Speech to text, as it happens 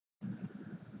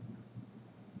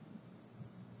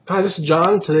Hi, this is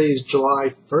John. Today is July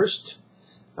 1st,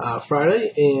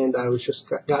 Friday, and I was just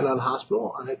gotten out of the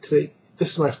hospital.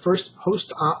 This is my first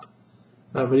post-op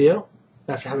video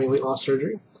after having weight loss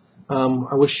surgery.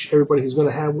 I wish everybody who's going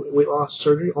to have weight loss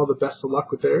surgery all the best of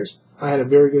luck with theirs. I had a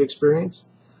very good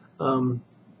experience. Went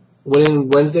in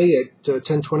Wednesday at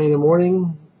 10:20 in the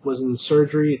morning, was in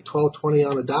surgery at 12:20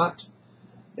 on the dot,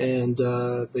 and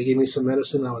they gave me some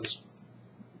medicine. I was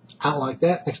out like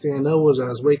that. Next thing I know was I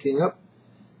was waking up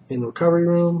in the recovery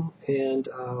room, and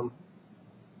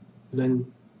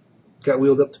then got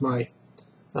wheeled up to my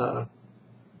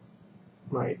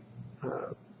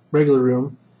regular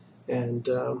room, and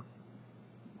 2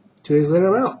 days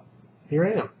later I'm out. Here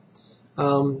I am.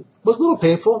 Was a little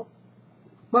painful,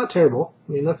 not terrible.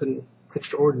 I mean, nothing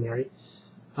extraordinary.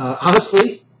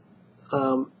 Honestly,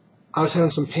 I was having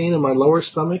some pain in my lower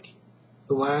stomach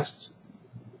the last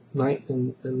night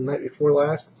and the night before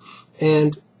last,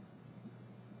 and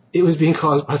it was being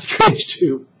caused by the drainage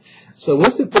tube. So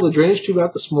once they pulled the drainage tube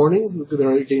out this morning, they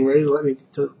were getting ready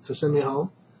to send me home,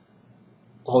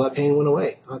 all that pain went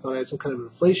away. I thought I had some kind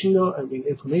of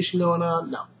inflammation going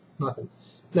on. No, nothing.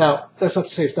 Now, that's not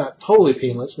to say it's not totally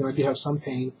painless. I mean, I do have some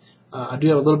pain. I do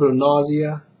have a little bit of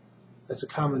nausea. That's a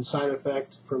common side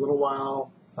effect for a little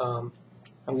while. I'm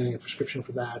getting a prescription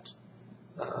for that.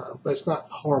 But it's not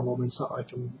horrible. I mean, it's not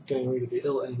like I'm getting ready to be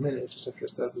ill any minute. It's just I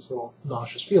just have this little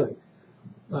nauseous feeling.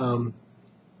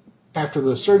 After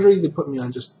the surgery, they put me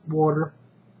on just water,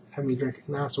 have me drink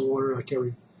an ounce of water like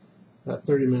every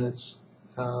 30 minutes,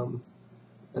 and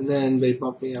then they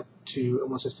bumped me up to,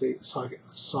 once I saw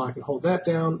I could hold that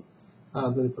down,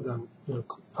 then they put on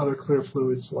other clear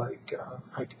fluids, like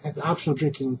I had the option of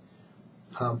drinking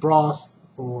broth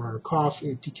or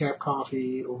coffee, decaf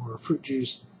coffee, or fruit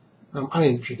juice. I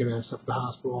didn't drink any of that stuff at the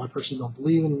hospital. I personally don't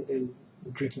believe in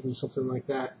drinking something like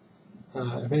that.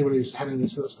 If anybody's had any of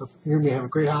this other stuff, you're going to have a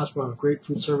great hospital, have a great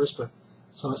food service, but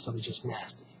some of that stuff is just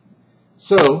nasty.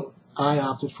 So I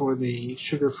opted for the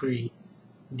sugar-free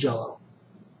Jell-O,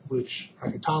 which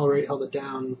I could tolerate, held it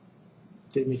down,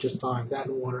 did me just fine. That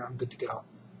and water, I'm good to go.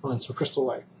 On some Crystal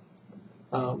Light.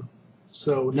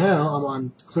 So now I'm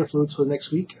on clear fluids for the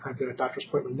next week. I've got a doctor's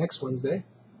appointment next Wednesday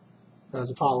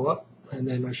as a follow-up, and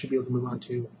then I should be able to move on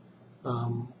to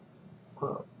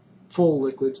full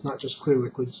liquids, not just clear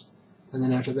liquids. And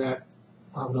then after that,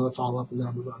 I'll have another follow-up, and then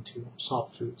I'll move on to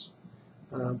soft foods.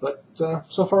 But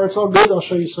so far, it's all good. I'll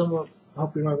show you some of, I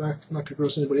hope you're not going to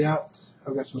gross anybody out.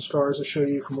 I've got some scars to show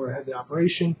you from where I had the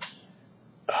operation.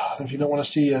 If you don't want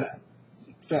to see a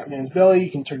fat man's belly,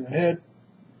 you can turn your head.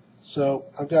 So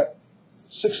I've got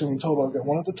 6 of them total. I've got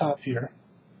one at the top here.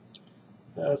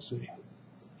 Let's see.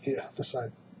 Yeah, this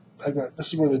side.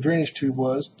 This is where the drainage tube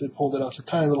was. They pulled it out. It's a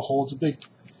tiny little hole. It's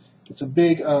a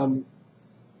big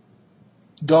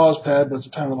gauze pad, but it's a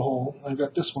tiny little hole. I've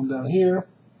got this one down here,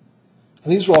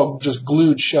 and these are all just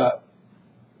glued shut.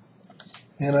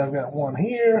 And I've got one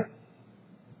here,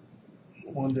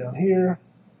 one down here,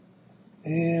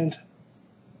 and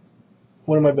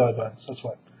one in my belly button. So that's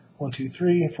what? 1, 2,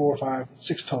 3, 4, 5,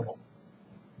 6 total.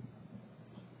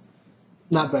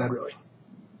 Not bad, really.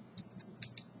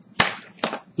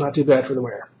 Not too bad for the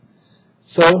wear.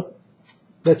 So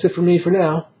that's it for me for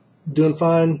now. Doing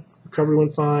fine. Recovery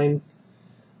went fine.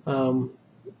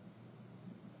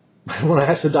 When I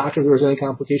asked the doctor if there was any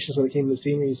complications when he came to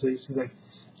see me, he's like,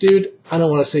 dude, I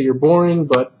don't want to say you're boring,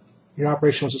 but your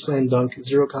operation was a slam dunk,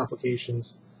 0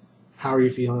 complications. How are you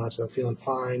feeling? I said, I'm feeling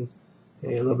fine. A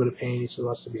little bit of pain. He said,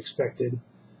 that's to be expected.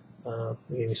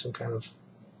 They gave me some kind of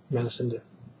medicine to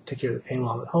take care of the pain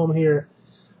while I'm at home here.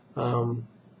 And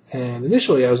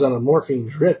initially, I was on a morphine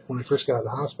drip when I first got out of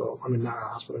the hospital. I mean, not out of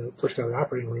the hospital, when I first got out of the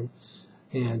operating room.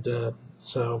 And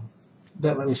so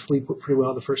that let me sleep pretty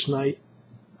well the first night.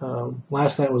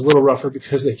 Last night was a little rougher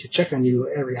because they could check on you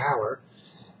every hour.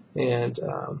 And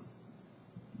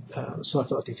so I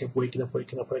felt like I kept waking up. When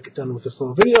I get done with this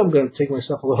little video, I'm going to take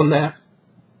myself a little nap.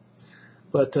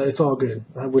 But it's all good.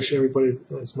 I wish everybody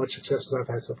as much success as I've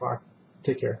had so far.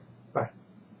 Take care. Bye.